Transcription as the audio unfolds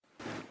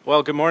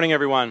Well, good morning,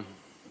 everyone.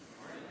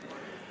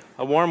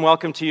 A warm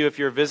welcome to you if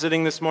you're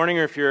visiting this morning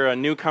or if you're a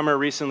newcomer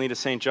recently to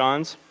St.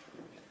 John's.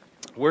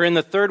 We're in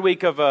the third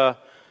week of a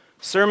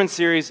sermon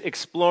series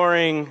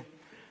exploring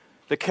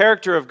the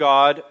character of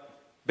God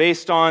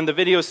based on the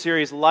video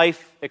series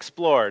Life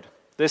Explored.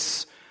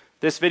 This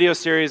video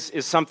series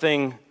is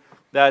something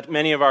that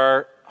many of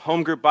our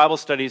home group Bible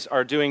studies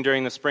are doing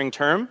during the spring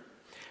term.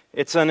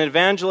 It's an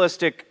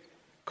evangelistic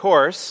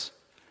course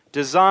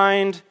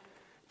designed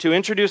to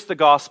introduce the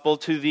gospel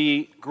to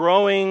the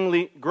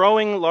growing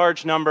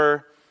large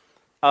number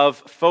of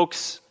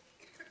folks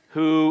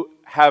who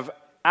have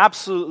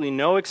absolutely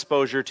no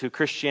exposure to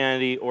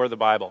Christianity or the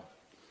Bible.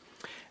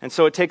 And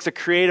so it takes a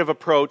creative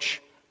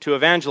approach to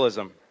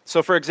evangelism.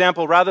 So, for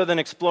example, rather than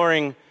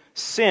exploring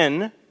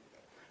sin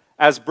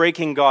as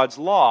breaking God's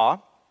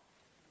law,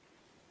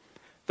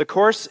 the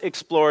course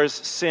explores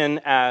sin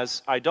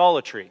as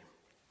idolatry,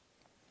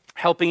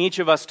 helping each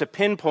of us to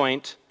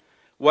pinpoint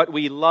what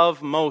we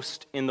love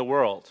most in the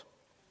world.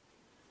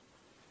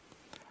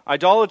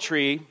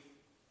 Idolatry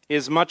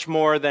is much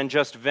more than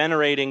just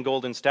venerating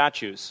golden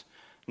statues.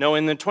 No,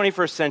 in the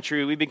 21st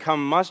century, we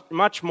become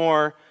much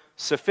more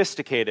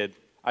sophisticated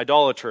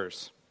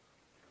idolaters,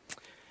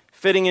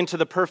 fitting into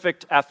the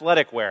perfect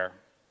athletic wear,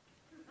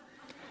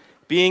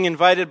 being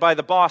invited by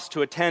the boss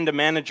to attend a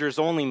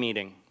managers-only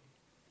meeting,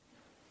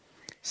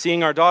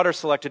 seeing our daughter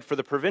selected for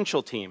the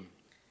provincial team,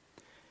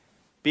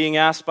 being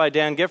asked by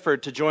Dan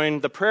Gifford to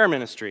join the prayer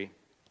ministry.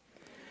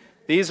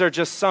 These are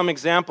just some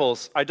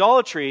examples.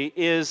 Idolatry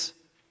is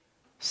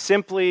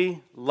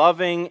simply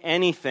loving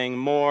anything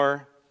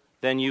more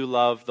than you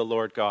love the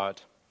Lord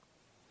God.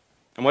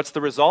 And what's the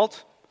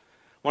result?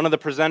 One of the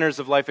presenters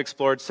of Life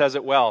Explored says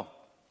it well.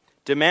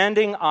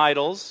 Demanding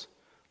idols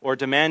or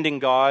demanding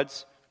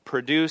gods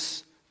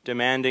produce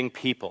demanding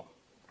people.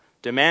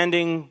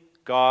 Demanding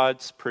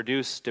gods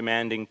produce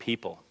demanding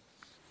people.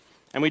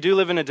 And we do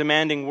live in a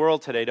demanding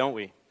world today, don't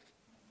we?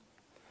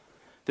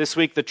 This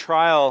week, the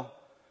trial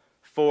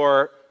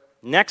for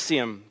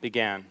NXIVM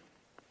began.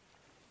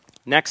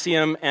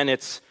 NXIVM and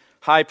its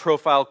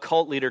high-profile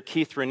cult leader,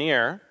 Keith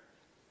Raniere,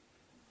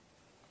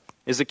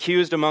 is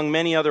accused, among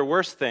many other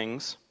worse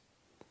things,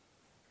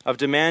 of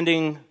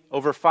demanding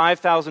over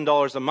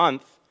 $5,000 a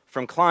month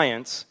from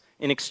clients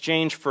in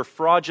exchange for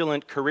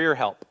fraudulent career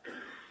help.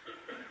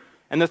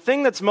 And the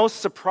thing that's most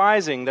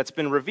surprising that's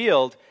been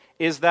revealed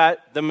is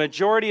that the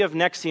majority of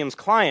NXIVM's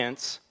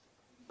clients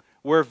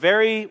were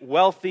very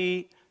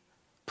wealthy,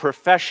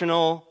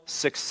 professional,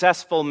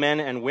 successful men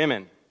and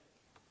women.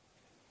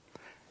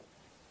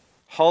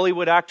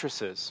 Hollywood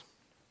actresses,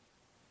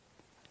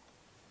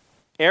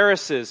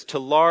 heiresses to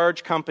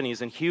large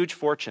companies and huge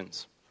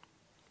fortunes.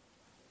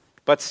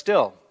 But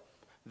still,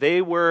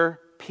 they were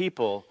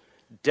people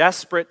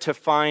desperate to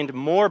find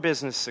more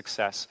business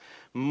success,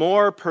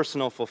 more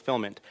personal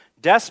fulfillment,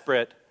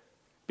 desperate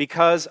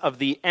because of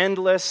the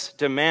endless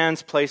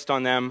demands placed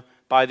on them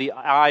by the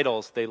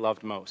idols they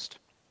loved most.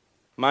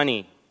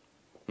 Money,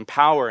 and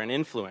power, and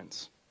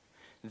influence.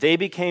 They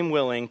became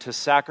willing to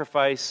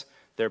sacrifice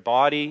their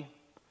body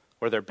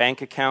or their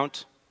bank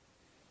account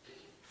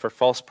for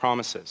false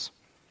promises.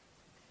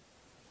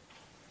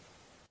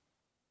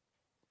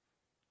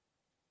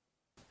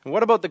 And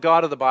what about the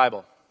God of the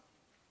Bible?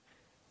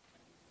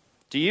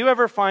 Do you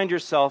ever find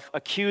yourself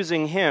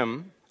accusing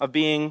him of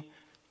being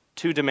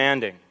too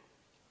demanding?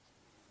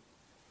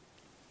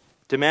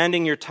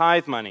 Demanding your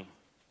tithe money,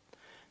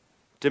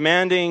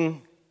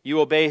 demanding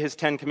you obey his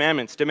 10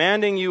 commandments,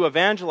 demanding you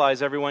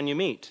evangelize everyone you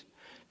meet,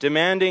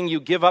 demanding you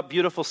give up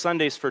beautiful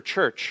Sundays for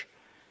church,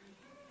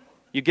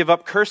 you give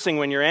up cursing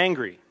when you're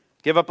angry,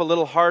 give up a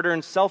little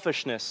hard-earned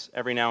selfishness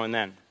every now and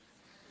then.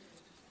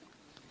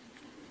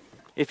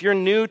 If you're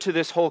new to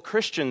this whole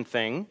Christian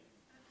thing,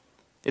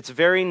 it's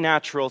very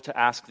natural to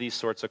ask these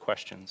sorts of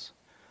questions.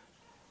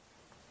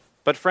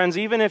 But friends,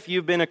 even if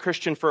you've been a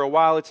Christian for a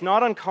while, it's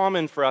not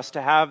uncommon for us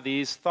to have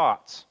these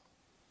thoughts.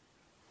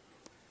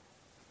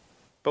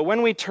 But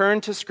when we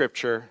turn to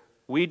Scripture,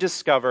 we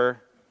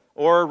discover,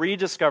 or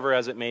rediscover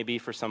as it may be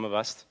for some of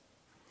us,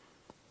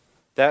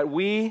 that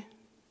we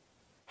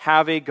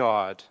have a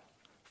God,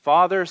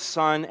 Father,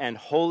 Son, and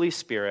Holy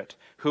Spirit,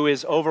 who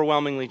is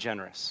overwhelmingly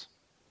generous.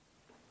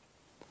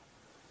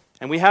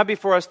 And we have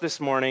before us this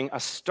morning a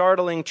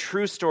startling,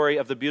 true story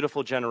of the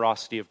beautiful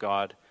generosity of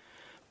God,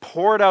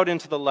 poured out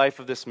into the life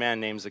of this man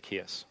named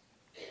Zacchaeus.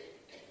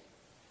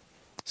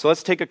 So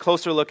let's take a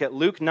closer look at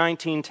Luke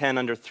 19:10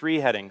 under three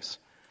headings.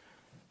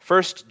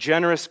 First,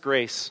 generous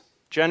grace,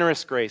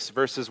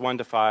 verses 1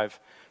 to 5.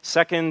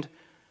 Second,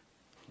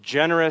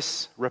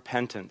 generous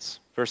repentance,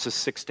 verses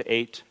 6 to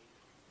 8.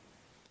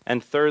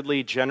 And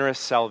thirdly, generous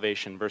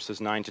salvation, verses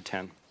 9 to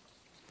 10.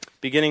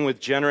 Beginning with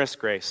generous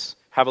grace,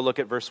 have a look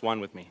at verse 1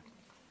 with me.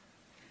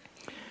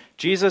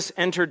 Jesus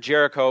entered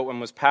Jericho and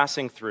was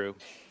passing through.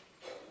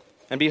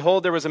 And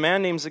behold, there was a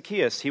man named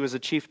Zacchaeus. He was a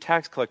chief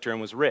tax collector and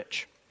was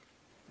rich.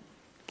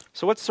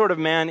 So what sort of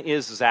man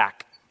is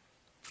Zach?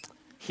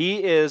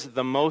 He is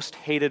the most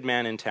hated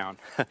man in town.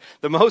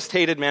 The most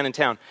hated man in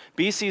town.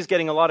 BC is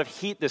getting a lot of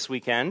heat this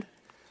weekend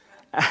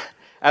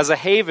as a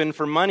haven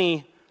for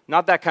money,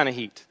 not that kind of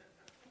heat.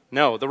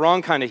 No, the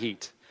wrong kind of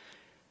heat.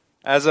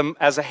 As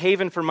a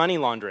haven for money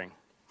laundering.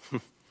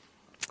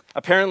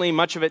 Apparently,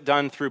 much of it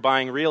done through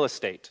buying real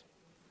estate.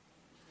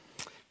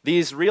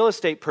 These real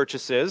estate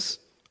purchases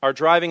are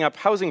driving up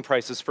housing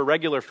prices for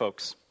regular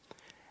folks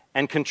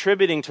and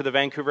contributing to the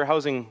Vancouver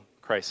housing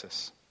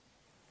crisis.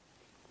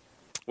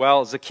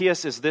 Well,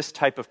 Zacchaeus is this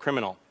type of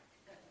criminal.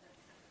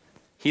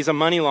 He's a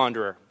money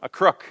launderer, a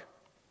crook,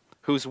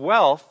 whose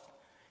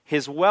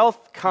his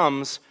wealth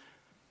comes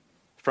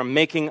from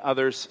making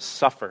others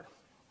suffer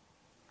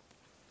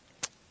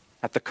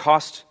at the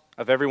cost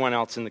of everyone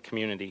else in the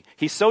community.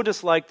 He's so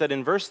disliked that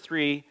in verse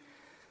 3,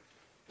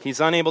 he's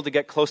unable to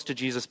get close to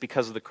Jesus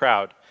because of the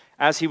crowd.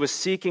 As he was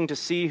seeking to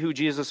see who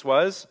Jesus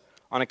was,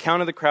 on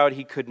account of the crowd,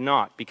 he could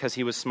not because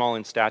he was small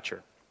in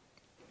stature.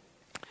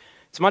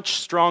 It's much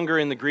stronger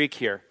in the Greek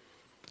here.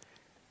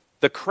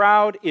 The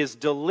crowd is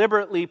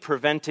deliberately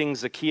preventing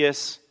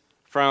Zacchaeus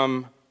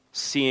from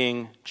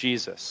seeing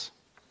Jesus.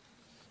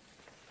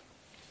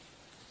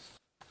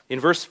 In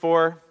verse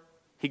 4,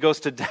 he goes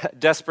to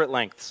desperate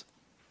lengths.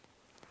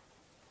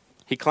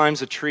 He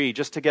climbs a tree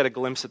just to get a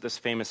glimpse at this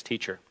famous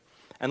teacher.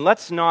 And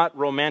let's not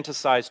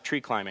romanticize tree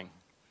climbing.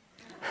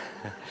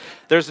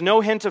 There's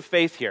no hint of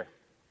faith here.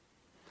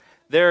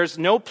 There's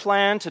no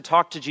plan to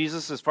talk to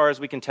Jesus as far as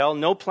we can tell.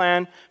 No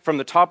plan from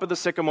the top of the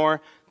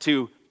sycamore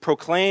to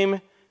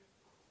proclaim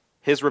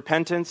his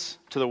repentance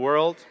to the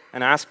world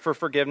and ask for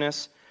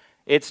forgiveness.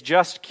 It's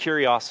just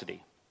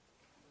curiosity.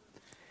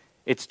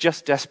 It's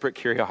just desperate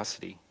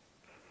curiosity.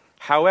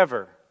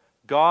 However,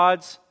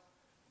 God's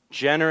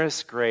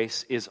generous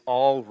grace is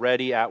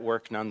already at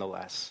work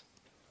nonetheless.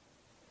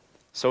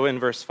 So in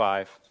verse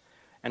 5,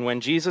 and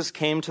when Jesus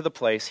came to the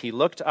place, he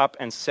looked up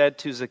and said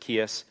to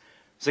Zacchaeus,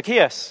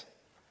 Zacchaeus,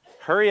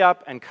 hurry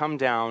up and come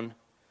down,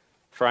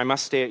 for I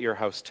must stay at your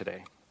house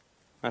today.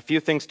 A few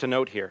things to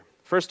note here.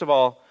 First of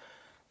all,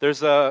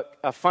 there's a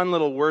fun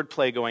little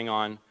wordplay going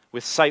on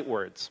with sight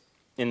words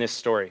in this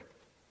story.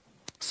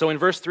 So in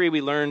verse 3,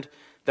 we learned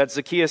that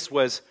Zacchaeus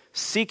was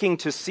seeking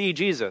to see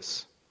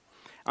Jesus.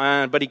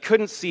 But he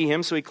couldn't see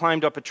him, so he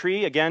climbed up a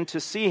tree again to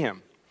see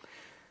him.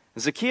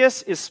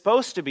 Zacchaeus is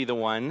supposed to be the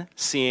one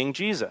seeing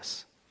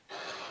Jesus.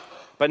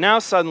 But now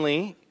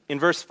suddenly, in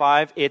verse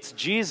 5, it's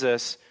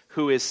Jesus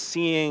who is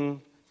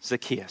seeing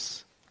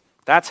Zacchaeus.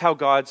 That's how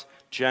God's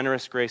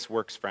generous grace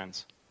works,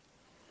 friends.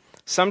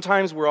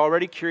 Sometimes we're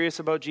already curious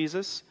about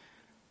Jesus,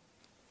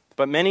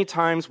 but many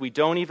times we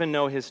don't even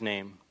know his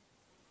name.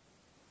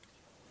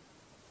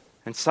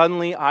 And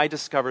suddenly I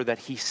discover that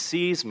he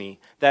sees me,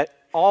 that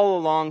all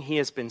along he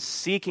has been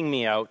seeking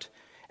me out,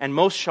 and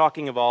most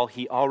shocking of all,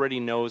 he already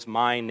knows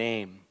my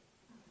name.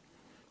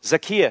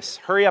 Zacchaeus,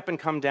 hurry up and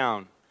come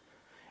down.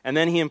 And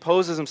then he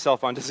imposes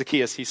himself onto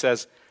Zacchaeus. He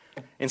says,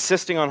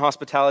 insisting on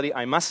hospitality,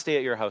 I must stay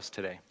at your house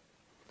today.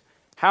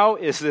 How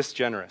is this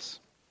generous?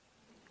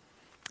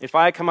 If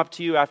I come up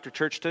to you after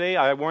church today,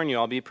 I warn you,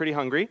 I'll be pretty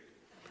hungry.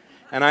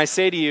 And I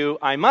say to you,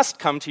 I must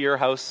come to your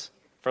house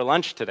for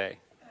lunch today.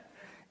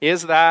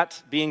 Is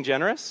that being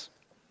generous?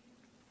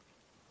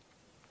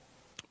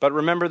 But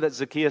remember that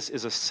Zacchaeus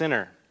is a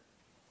sinner,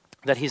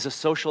 that he's a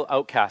social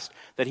outcast,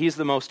 that he's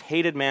the most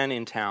hated man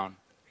in town.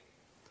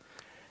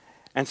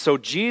 And so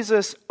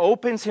Jesus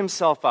opens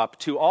himself up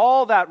to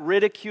all that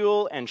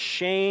ridicule and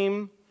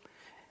shame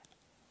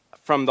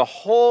from the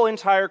whole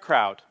entire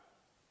crowd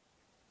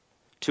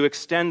to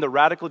extend the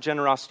radical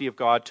generosity of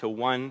God to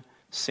one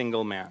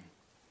single man.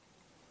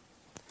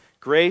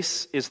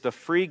 Grace is the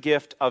free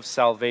gift of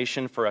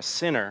salvation for a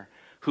sinner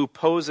who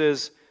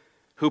possesses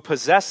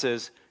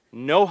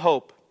no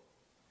hope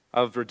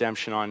of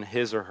redemption on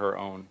his or her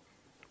own.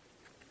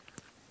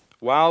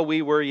 While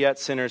we were yet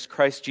sinners,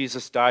 Christ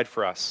Jesus died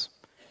for us.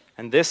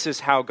 And this is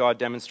how God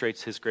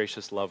demonstrates his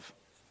gracious love.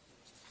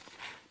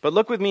 But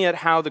look with me at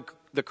how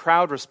the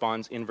crowd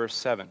responds in verse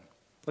 7.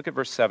 Look at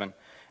verse 7.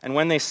 And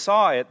when they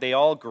saw it, they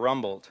all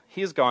grumbled.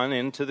 He has gone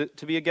in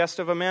to be a guest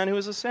of a man who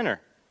is a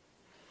sinner.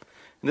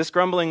 And this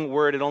grumbling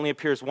word, it only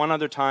appears one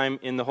other time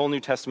in the whole New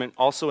Testament,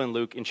 also in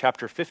Luke, in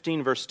chapter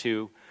 15, verse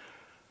 2,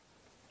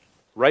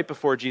 right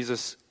before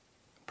Jesus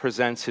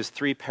presents his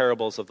 3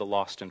 parables of the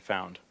lost and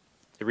found.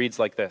 It reads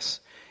like this.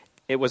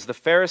 It was the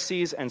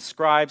Pharisees and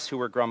scribes who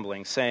were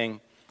grumbling,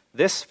 saying,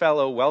 this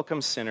fellow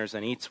welcomes sinners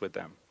and eats with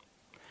them.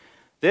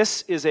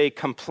 This is a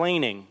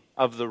complaining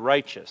of the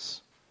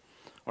righteous,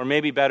 or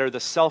maybe better, the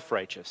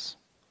self-righteous.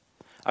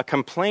 A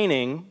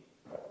complaining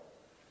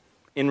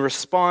in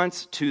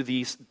response to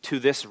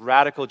this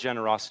radical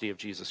generosity of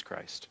Jesus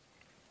Christ.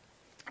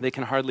 They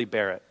can hardly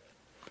bear it.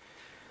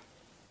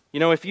 You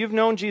know, if you've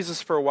known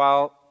Jesus for a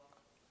while,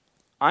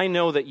 I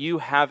know that you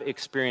have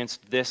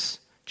experienced this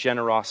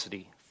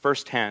generosity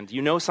firsthand.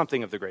 You know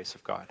something of the grace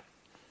of God.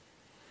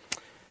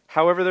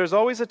 However, there's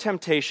always a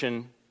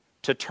temptation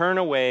to turn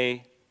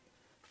away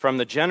from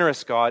the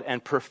generous God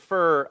and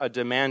prefer a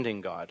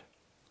demanding God.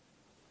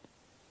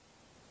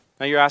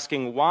 Now you're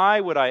asking, why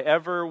would I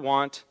ever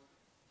want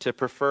to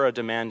prefer a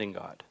demanding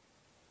God?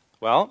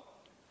 Well,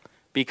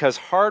 because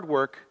hard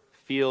work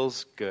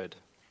feels good.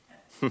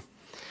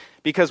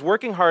 Because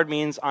working hard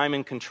means I'm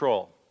in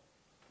control.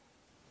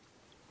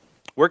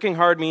 Working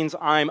hard means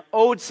I'm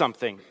owed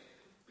something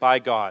by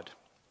God,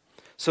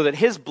 so that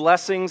his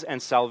blessings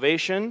and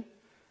salvation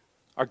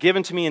are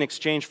given to me in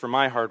exchange for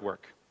my hard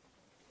work.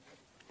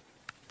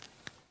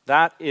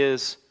 That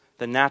is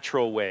the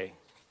natural way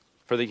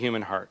for the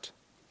human heart.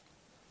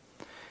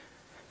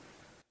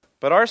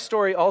 But our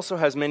story also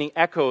has many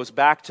echoes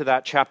back to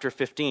that chapter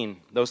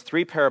 15, those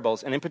three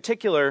parables, and in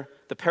particular,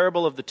 the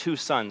parable of the two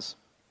sons.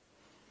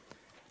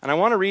 And I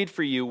want to read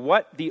for you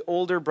what the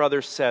older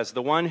brother says,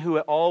 the one who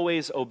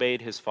always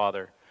obeyed his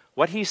father,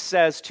 what he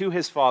says to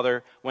his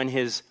father when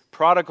his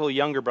prodigal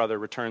younger brother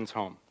returns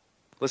home.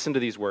 Listen to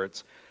these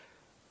words.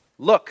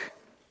 "Look,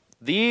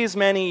 these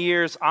many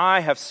years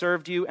I have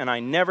served you, and I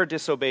never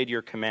disobeyed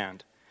your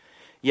command.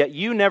 Yet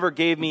you never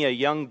gave me a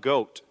young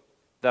goat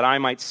that I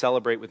might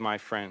celebrate with my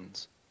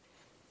friends.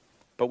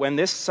 But when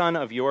this son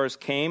of yours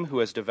came, who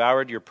has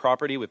devoured your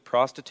property with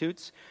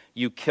prostitutes,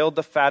 you killed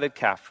the fatted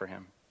calf for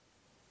him."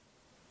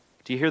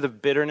 Do you hear the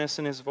bitterness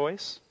in his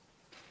voice?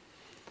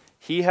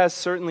 He has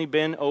certainly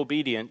been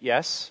obedient,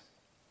 yes,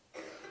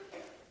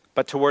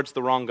 but towards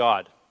the wrong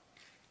God.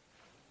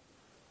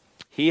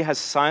 He has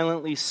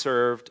silently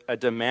served a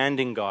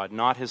demanding God,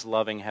 not his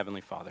loving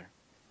Heavenly Father.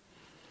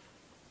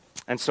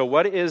 And so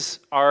what is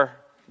our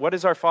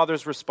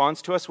Father's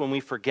response to us when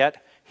we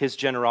forget his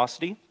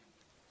generosity?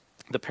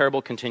 The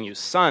parable continues.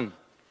 Son,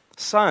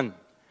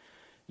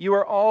 you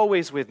are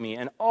always with me,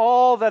 and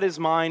all that is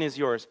mine is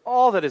yours.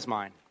 All that is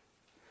mine.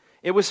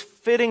 It was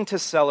fitting to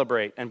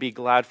celebrate and be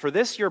glad, for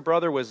this your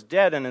brother was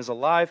dead and is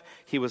alive.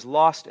 He was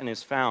lost and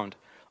is found.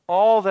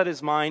 All that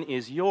is mine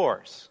is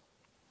yours.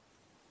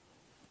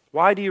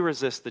 Why do you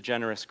resist the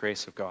generous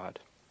grace of God?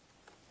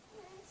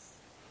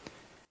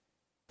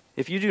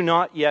 If you do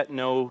not yet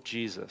know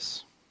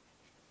Jesus,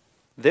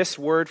 this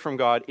word from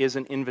God is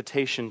an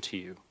invitation to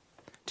you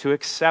to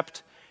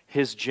accept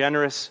his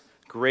generous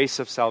grace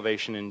of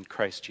salvation in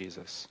Christ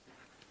Jesus.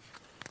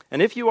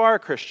 And if you are a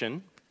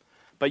Christian,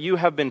 but you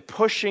have been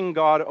pushing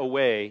God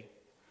away,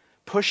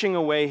 pushing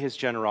away his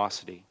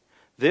generosity,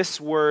 this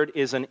word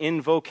is an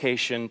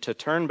invocation to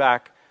turn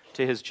back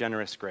to his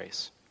generous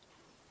grace.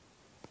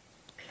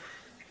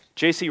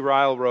 J.C.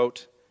 Ryle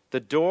wrote, "The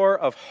door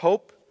of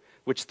hope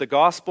which the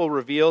gospel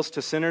reveals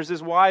to sinners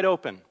is wide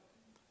open.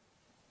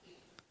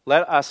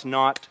 Let us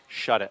not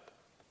shut it."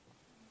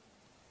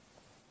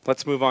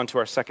 Let's move on to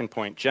our second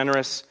point,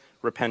 generous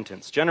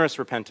repentance. Generous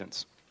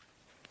repentance.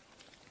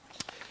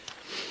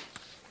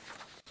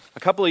 A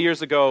couple of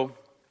years ago,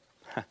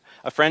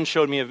 a friend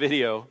showed me a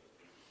video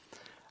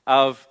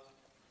of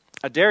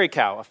a dairy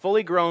cow, a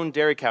fully grown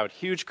dairy cow, a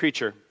huge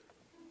creature,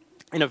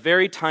 in a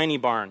very tiny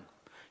barn.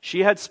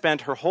 She had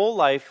spent her whole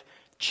life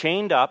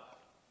chained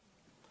up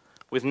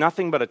with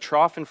nothing but a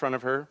trough in front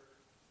of her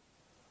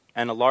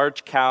and a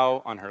large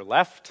cow on her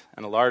left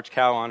and a large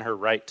cow on her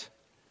right,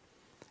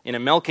 in a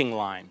milking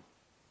line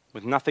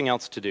with nothing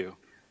else to do.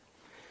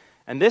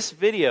 And this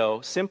video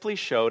simply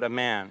showed a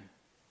man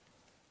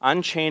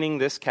unchaining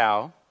this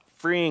cow,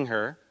 freeing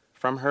her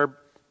from her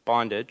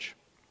bondage,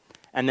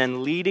 and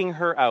then leading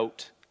her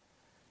out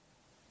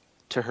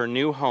to her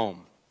new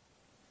home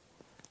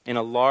in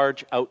a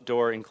large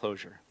outdoor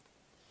enclosure.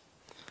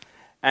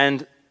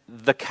 And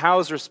the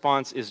cow's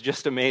response is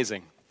just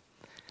amazing.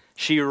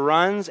 She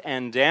runs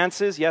and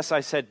dances. Yes, I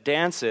said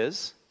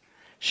dances.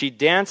 She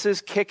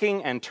dances,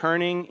 kicking and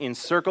turning in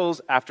circles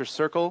after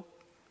circle.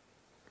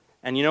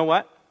 And you know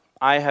what?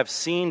 I have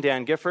seen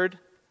Dan Gifford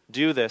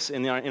do this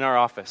in our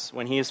office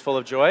when he is full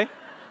of joy.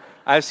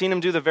 I've seen him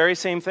do the very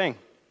same thing.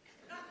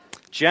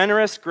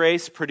 Generous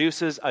grace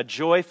produces a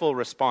joyful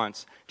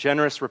response,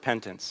 generous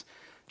repentance.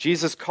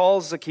 Jesus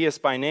calls Zacchaeus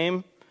by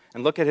name,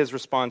 and look at his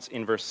response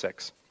in verse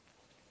 6.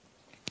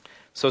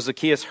 So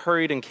Zacchaeus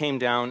hurried and came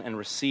down and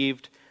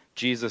received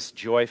Jesus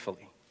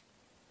joyfully.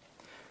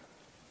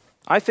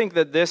 I think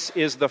that this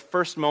is the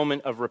first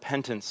moment of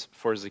repentance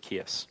for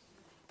Zacchaeus.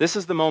 This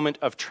is the moment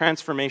of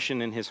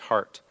transformation in his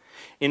heart.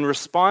 In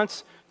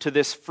response to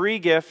this free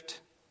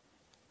gift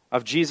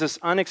of Jesus'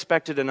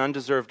 unexpected and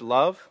undeserved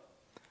love,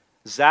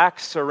 Zach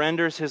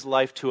surrenders his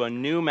life to a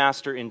new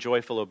master in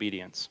joyful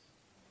obedience.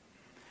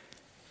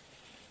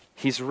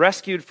 He's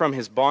rescued from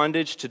his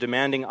bondage to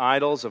demanding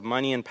idols of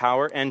money and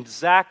power, and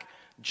Zach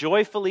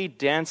joyfully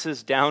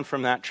dances down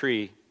from that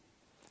tree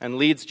and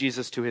leads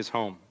Jesus to his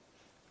home.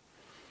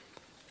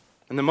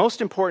 And the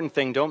most important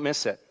thing, don't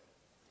miss it.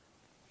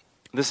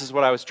 This is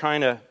what I was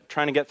trying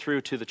to get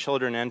through to the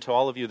children and to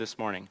all of you this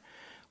morning,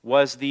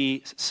 was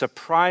the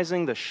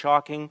surprising, the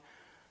shocking,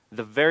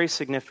 the very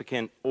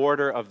significant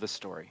order of the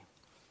story.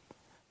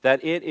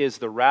 That it is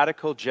the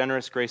radical,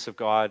 generous grace of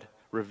God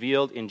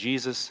revealed in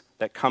Jesus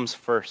that comes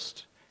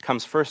first.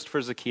 Comes first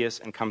for Zacchaeus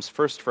and comes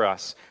first for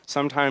us.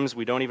 Sometimes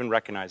we don't even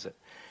recognize it.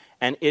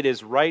 And it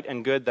is right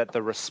and good that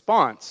the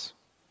response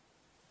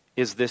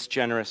is this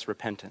generous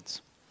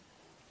repentance.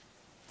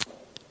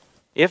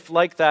 If,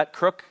 like that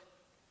crook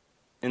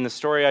in the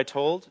story I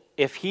told,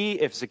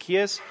 if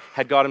Zacchaeus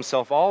had got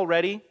himself all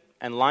ready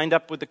and lined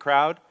up with the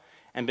crowd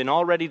and been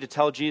all ready to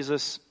tell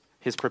Jesus,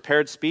 his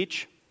prepared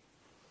speech,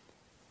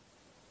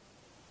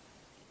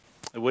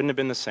 it wouldn't have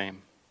been the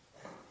same.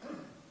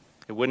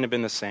 It wouldn't have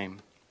been the same.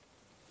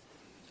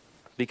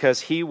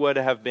 Because he would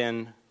have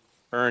been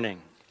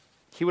earning.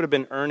 He would have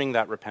been earning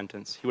that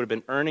repentance. He would have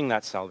been earning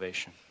that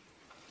salvation.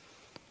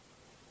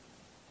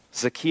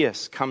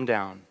 Zacchaeus, come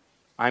down.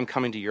 I'm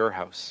coming to your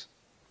house.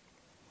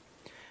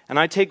 And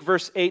I take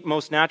verse 8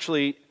 most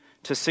naturally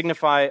to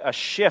signify a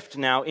shift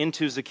now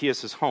into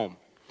Zacchaeus' home.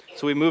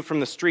 So we move from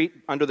the street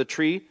under the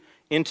tree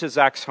into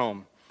Zach's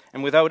home.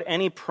 And without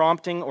any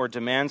prompting or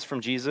demands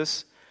from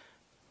Jesus,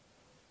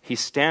 he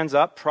stands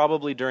up,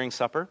 probably during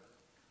supper,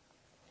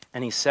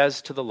 and he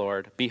says to the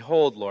Lord,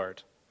 "Behold,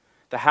 Lord,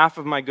 the half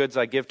of my goods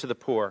I give to the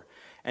poor,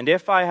 and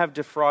if I have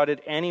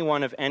defrauded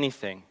anyone of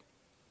anything,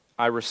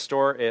 I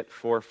restore it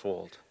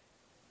fourfold."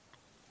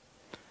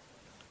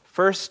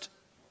 First,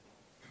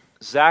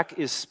 Zach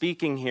is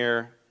speaking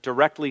here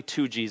directly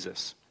to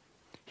Jesus.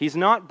 He's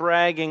not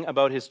bragging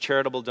about his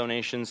charitable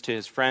donations to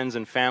his friends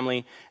and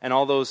family and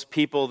all those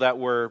people that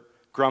were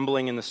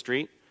grumbling in the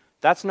street.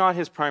 That's not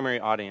his primary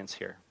audience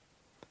here.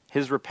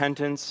 His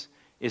repentance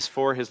is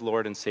for his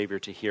Lord and Savior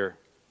to hear.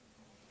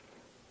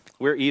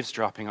 We're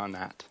eavesdropping on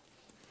that.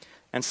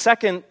 And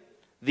second,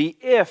 the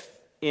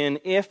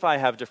if I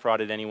have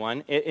defrauded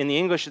anyone, in the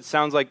English it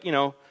sounds like,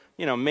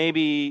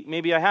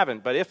 maybe I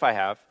haven't, but if I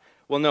have.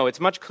 Well, no, it's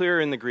much clearer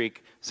in the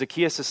Greek.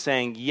 Zacchaeus is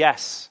saying,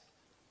 yes,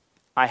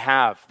 I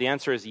have. The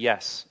answer is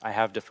yes, I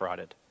have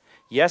defrauded.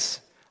 Yes,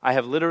 I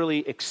have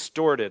literally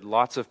extorted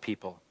lots of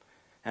people,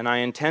 and I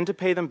intend to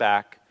pay them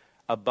back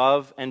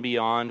above and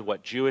beyond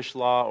what Jewish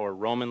law or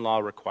Roman law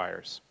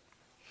requires.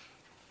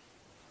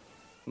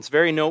 It's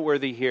very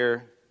noteworthy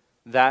here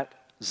that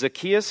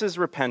Zacchaeus'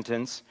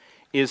 repentance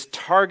is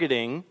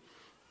targeting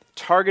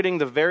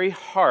the very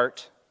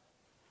heart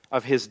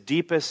of his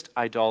deepest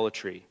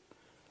idolatry,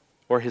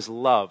 or his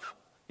love,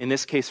 in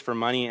this case for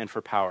money and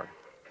for power.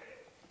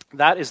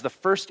 That is the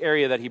first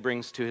area that he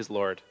brings to his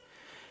Lord.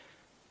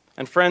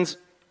 And friends,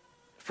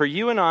 for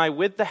you and I,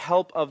 with the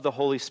help of the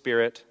Holy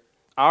Spirit,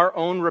 our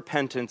own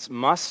repentance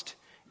must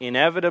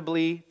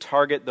inevitably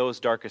target those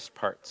darkest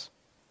parts.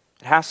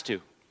 It has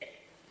to.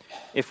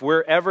 If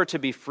we're ever to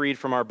be freed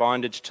from our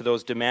bondage to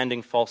those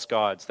demanding false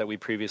gods that we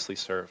previously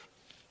served.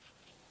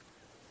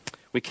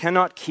 We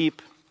cannot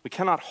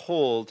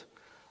hold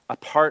a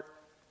part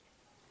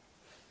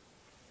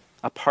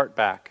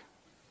back.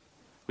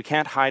 We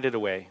can't hide it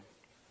away.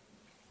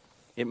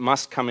 It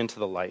must come into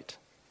the light.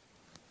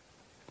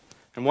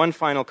 And one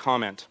final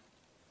comment.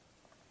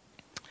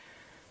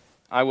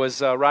 I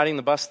was riding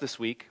the bus this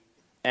week,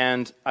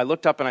 and I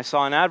looked up and I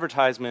saw an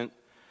advertisement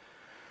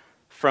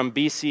from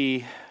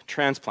BC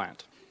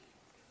Transplant.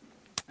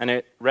 And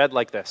it read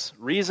like this: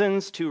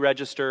 reasons to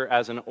register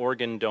as an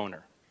organ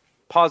donor.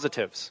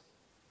 Positives: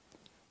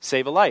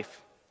 save a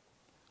life.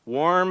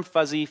 Warm,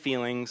 fuzzy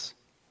feelings.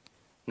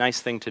 Nice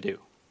thing to do.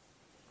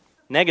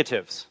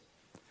 Negatives: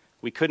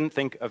 we couldn't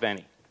think of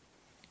any.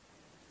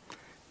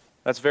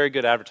 That's very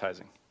good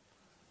advertising.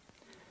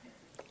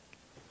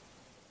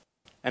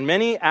 And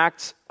many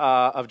acts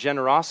of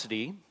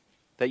generosity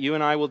that you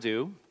and I will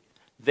do,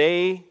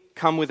 they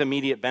come with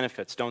immediate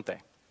benefits, don't they?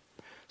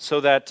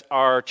 So that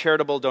our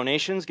charitable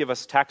donations give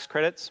us tax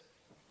credits.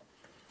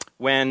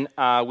 When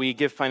we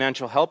give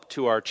financial help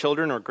to our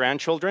children or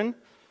grandchildren,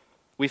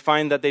 we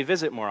find that they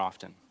visit more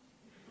often.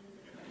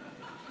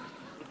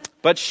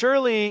 But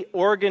surely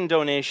organ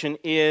donation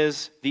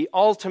is the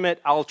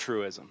ultimate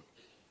altruism.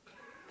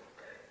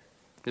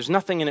 There's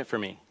nothing in it for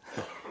me.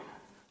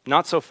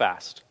 Not so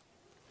fast.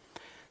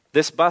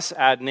 This bus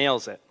ad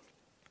nails it.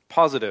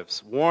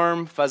 Positives: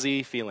 warm,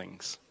 fuzzy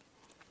feelings.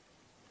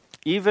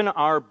 Even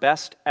our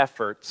best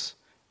efforts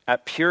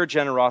at pure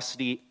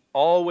generosity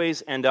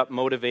always end up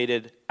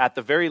motivated, at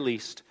the very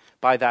least,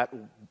 by that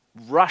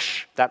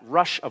rush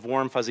of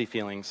warm, fuzzy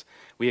feelings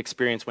we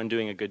experience when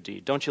doing a good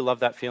deed. Don't you love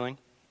that feeling?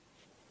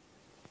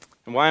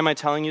 And why am I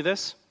telling you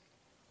this?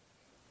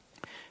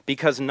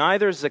 Because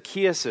neither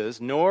Zacchaeus'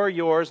 nor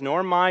yours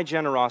nor my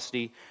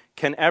generosity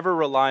can ever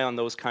rely on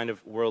those kind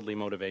of worldly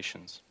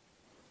motivations.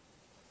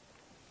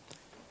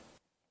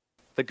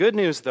 The good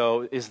news,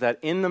 though, is that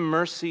in the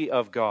mercy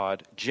of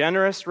God,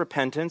 generous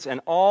repentance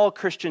and all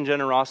Christian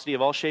generosity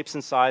of all shapes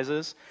and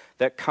sizes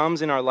that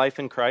comes in our life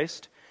in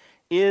Christ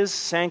is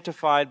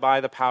sanctified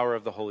by the power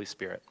of the Holy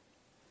Spirit.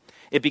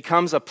 It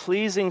becomes a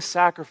pleasing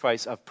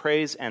sacrifice of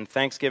praise and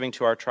thanksgiving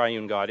to our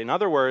triune God. In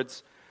other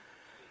words,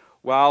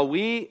 while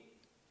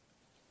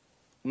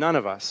none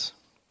of us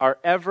are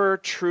ever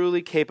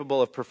truly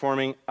capable of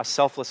performing a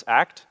selfless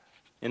act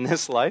in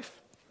this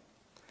life,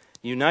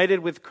 united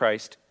with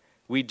Christ,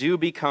 we do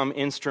become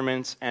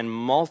instruments and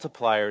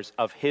multipliers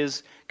of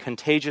his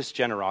contagious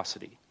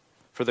generosity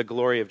for the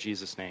glory of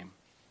Jesus' name.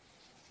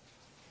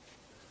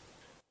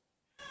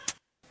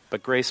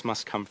 But grace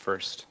must come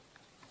first.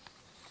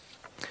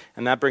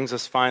 And that brings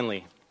us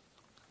finally,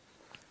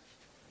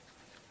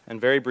 and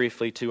very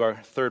briefly, to our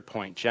third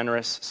point: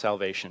 generous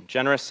salvation.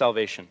 Generous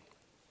salvation.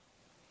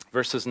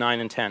 Verses 9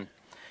 and 10.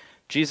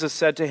 Jesus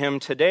said to him,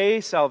 "Today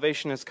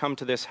salvation has come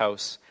to this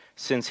house,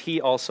 since he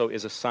also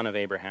is a son of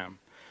Abraham.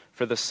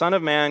 For the Son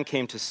of Man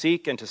came to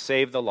seek and to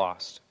save the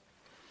lost.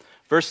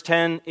 Verse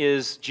 10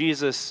 is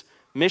Jesus'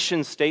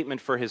 mission statement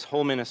for his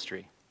whole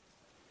ministry.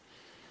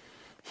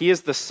 He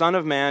is the Son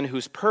of Man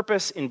whose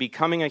purpose in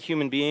becoming a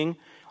human being,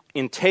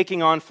 in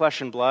taking on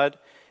flesh and blood,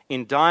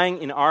 in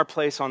dying in our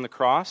place on the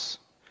cross,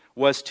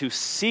 was to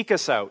seek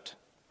us out,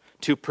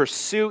 to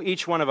pursue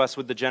each one of us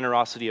with the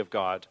generosity of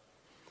God,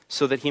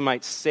 so that he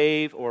might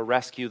save or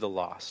rescue the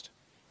lost.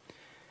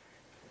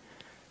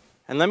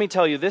 And let me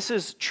tell you, this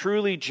is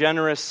truly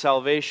generous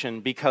salvation,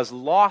 because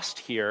lost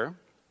here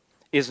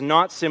is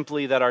not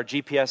simply that our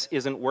GPS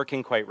isn't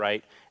working quite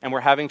right and we're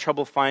having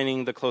trouble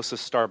finding the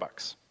closest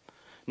Starbucks.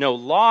 No,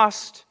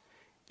 lost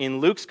in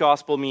Luke's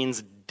gospel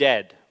means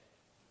dead.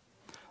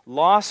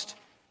 Lost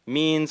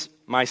means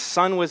my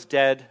son was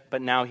dead,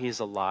 but now he's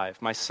alive.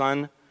 My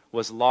son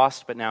was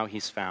lost, but now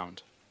he's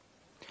found.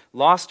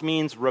 Lost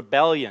means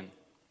rebellion,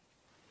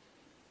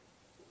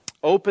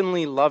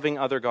 openly loving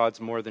other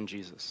gods more than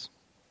Jesus.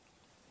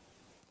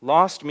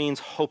 Lost means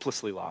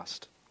hopelessly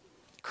lost,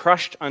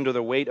 crushed under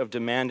the weight of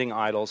demanding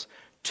idols,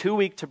 too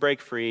weak to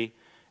break free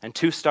and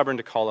too stubborn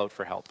to call out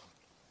for help.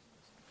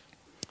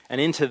 And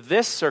into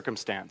this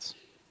circumstance,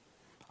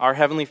 our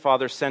Heavenly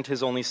Father sent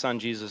his only Son,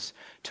 Jesus,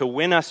 to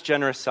win us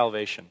generous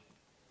salvation,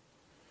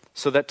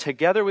 so that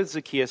together with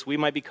Zacchaeus we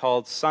might be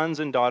called sons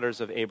and daughters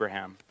of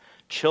Abraham,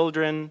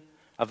 children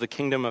of the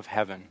kingdom of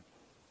heaven,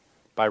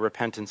 by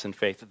repentance and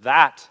faith.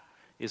 That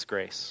is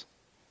grace.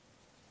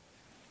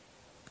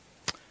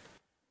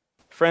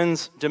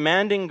 Friends,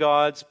 demanding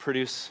gods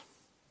produce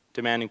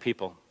demanding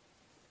people.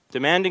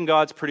 Demanding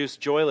gods produce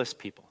joyless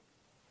people.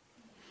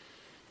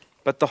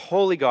 But the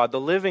holy God, the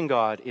living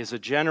God, is a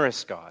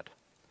generous God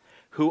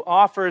who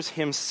offers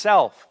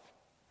himself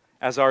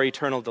as our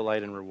eternal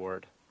delight and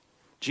reward.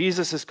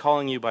 Jesus is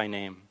calling you by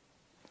name.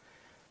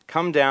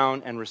 Come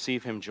down and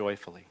receive him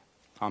joyfully.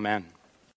 Amen.